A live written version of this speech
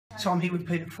So I'm here with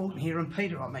Peter Fulton here, and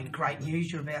Peter, I mean, great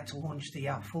news, you're about to launch the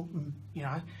Fulton,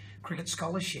 Cricket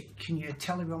Scholarship. Can you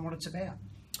tell everyone what it's about?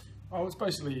 Oh, it's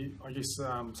basically, I guess,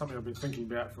 something I've been thinking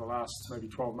about for the last maybe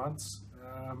 12 months.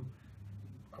 A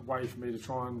way for me to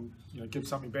try and give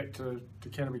something back to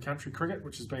Canterbury Country cricket,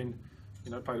 which has been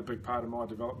played a big part in my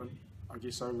development, I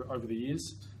guess, over the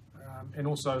years, and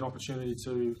also an opportunity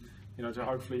to to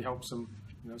hopefully help some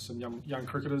young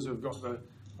cricketers who've got the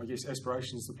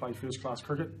aspirations to play first class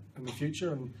cricket in the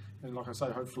future, and like I say,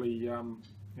 hopefully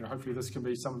hopefully this can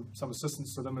be some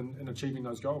assistance to them in achieving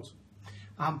those goals.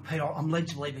 Peter, I'm led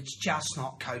to believe it's just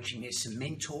not coaching, there's some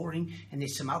mentoring and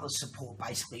there's some other support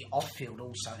basically off-field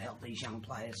also to help these young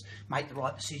players make the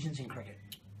right decisions in cricket.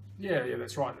 Yeah,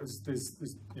 that's right. There's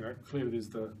clearly there's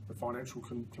the financial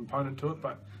component to it,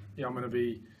 but I'm going to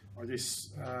be,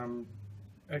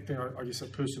 acting, a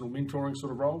personal mentoring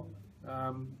sort of role,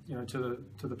 to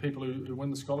the people who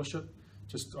win the scholarship.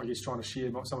 Just, trying to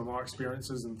share some of my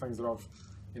experiences and things that I've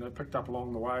picked up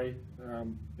along the way,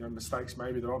 mistakes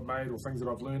maybe that I've made or things that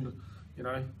I've learned,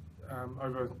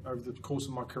 over the course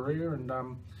of my career, and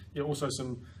also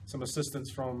some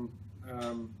assistance from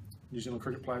New Zealand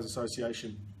Cricket Players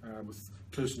Association with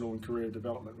personal and career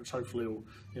development, which hopefully will,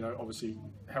 obviously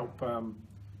help the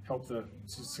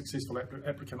successful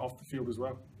applicant off the field as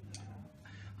well.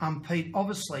 Pete,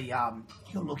 obviously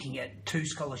you're looking at 2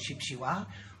 scholarships you are.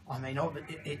 I mean,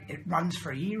 it runs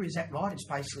for a year, is that right? It's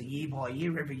basically year by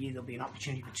year. Every year there'll be an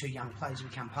opportunity for 2 young players to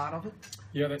become part of it?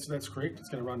 Yeah, that's correct. It's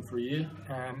going to run for a year,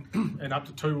 and up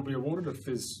to 2 will be awarded if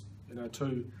there's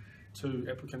two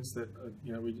applicants that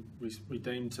we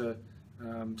deem to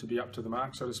be up to the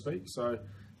mark, so to speak. So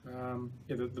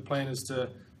the plan is to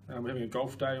we're having a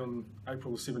golf day on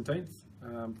April the 17th,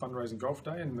 fundraising golf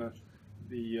day, and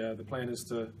the plan is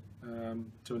to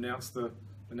announce the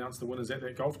winners at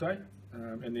that golf day.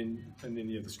 And then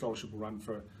the scholarship will run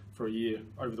for a year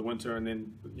over the winter, and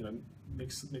then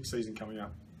next season coming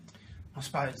up. I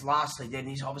suppose lastly then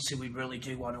is obviously we really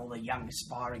do want all the young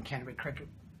aspiring Canterbury Country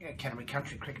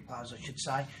cricket players, I should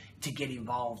say, to get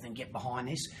involved and get behind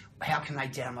this. How can they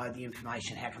download the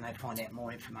information? How can they find out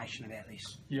more information about this?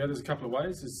 Yeah, there's a couple of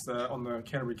ways. It's on the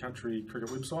Canterbury Country cricket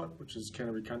website, which is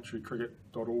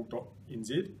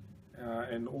canterburycountrycricket.org.nz.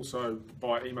 And also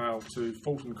by email to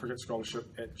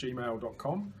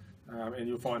fultoncricketscholarship@gmail.com, and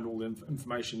you'll find all the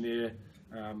information there.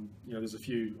 There's a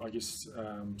few,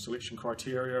 selection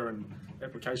criteria and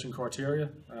application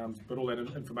criteria, but all that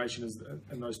information is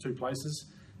in those 2 places.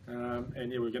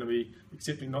 And we're going to be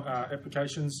accepting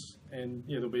applications, and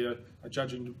there'll be a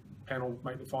judging panel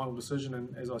make the final decision,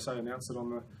 and as I say, announce it on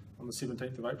the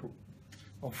 17th of April.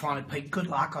 Well, finally, Pete, good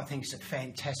luck. I think it's a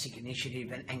fantastic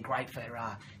initiative and great for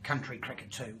country cricket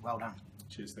too. Well done.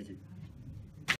 Cheers, thank you.